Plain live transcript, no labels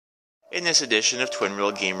In this edition of Twin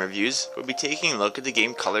Reel Game Reviews, we'll be taking a look at the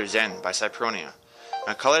game Color Zen by Cypronia.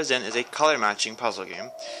 Now, Color Zen is a color matching puzzle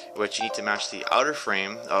game, which you need to match the outer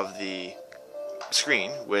frame of the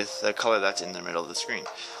screen with the color that's in the middle of the screen.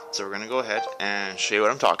 So we're going to go ahead and show you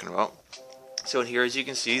what I'm talking about. So here, as you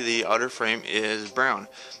can see, the outer frame is brown,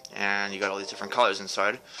 and you got all these different colors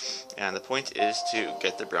inside, and the point is to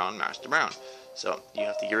get the brown match the brown. So you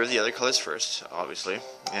have to get rid of the other colors first, obviously,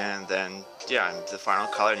 and then the final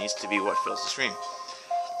color needs to be what fills the screen.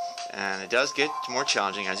 And it does get more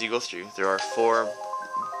challenging as you go through. There are 4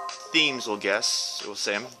 themes, we'll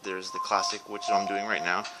say. There's the classic, which I'm doing right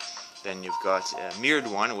now. Then you've got a mirrored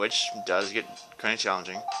one, which does get kind of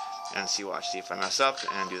challenging. And see if I mess up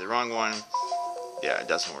and do the wrong one. Yeah, it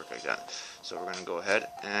doesn't work like that. So we're going to go ahead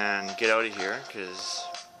and get out of here, because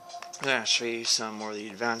I'm going to show you some more of the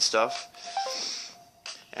advanced stuff.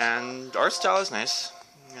 And art style is nice.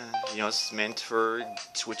 It's meant for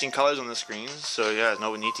switching colors on the screen, so yeah,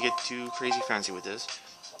 no need to get too crazy fancy with this.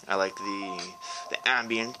 I like the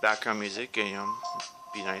ambient background music, and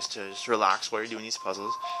be nice to just relax while you're doing these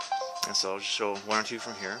puzzles. And so I'll just show 1 or 2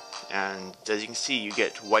 from here. And as you can see, you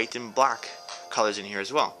get white and black colors in here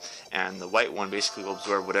as well. And the white one basically will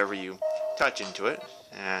absorb whatever you touch into it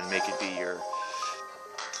and make it be your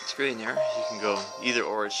screen there. You can go either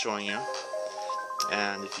or, it's showing you.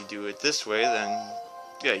 And if you do it this way, then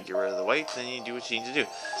you get rid of the white, then you do what you need to do.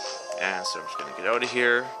 And so I'm just going to get out of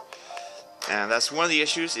here. And that's one of the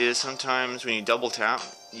issues, is sometimes when you double tap,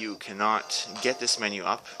 you cannot get this menu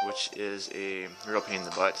up, which is a real pain in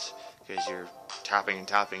the butt, because you're tapping and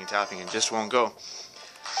tapping and tapping and just won't go.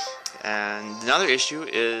 And another issue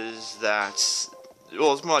is that,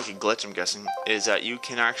 well, it's more like a glitch, I'm guessing, is that you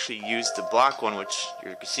can actually use the black one, which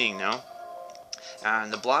you're seeing now,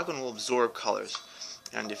 and the black one will absorb colors.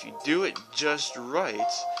 And if you do it just right,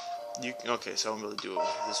 okay, so I'm going to do it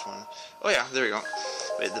with this one. Oh yeah, there we go.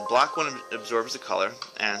 But the black one absorbs the color,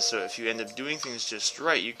 and so if you end up doing things just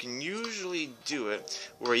right, you can usually do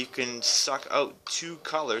it where you can suck out 2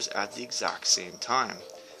 colors at the exact same time,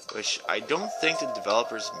 which I don't think the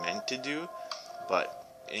developers meant to do, but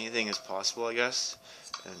anything is possible, I guess.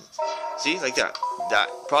 And see, like that. That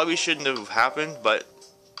probably shouldn't have happened, but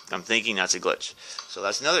I'm thinking that's a glitch. So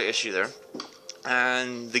that's another issue there.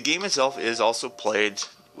 And the game itself is also played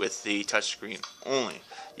with the touchscreen only.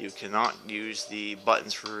 You cannot use the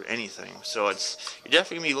buttons for anything. So you're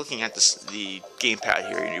definitely going to be looking at the gamepad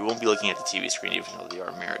here. You won't be looking at the TV screen, even though they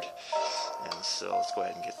are mirrored. And so let's go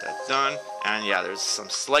ahead and get that done. And yeah, there's some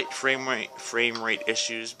slight frame rate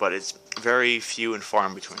issues, but it's very few and far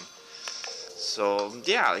in between. So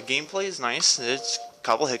yeah, the gameplay is nice. It's a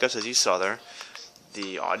couple hiccups, as you saw there.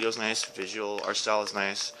 The audio is nice, visual art style is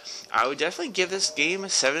nice. I would definitely give this game a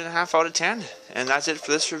 7.5 out of 10. And that's it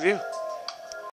for this review.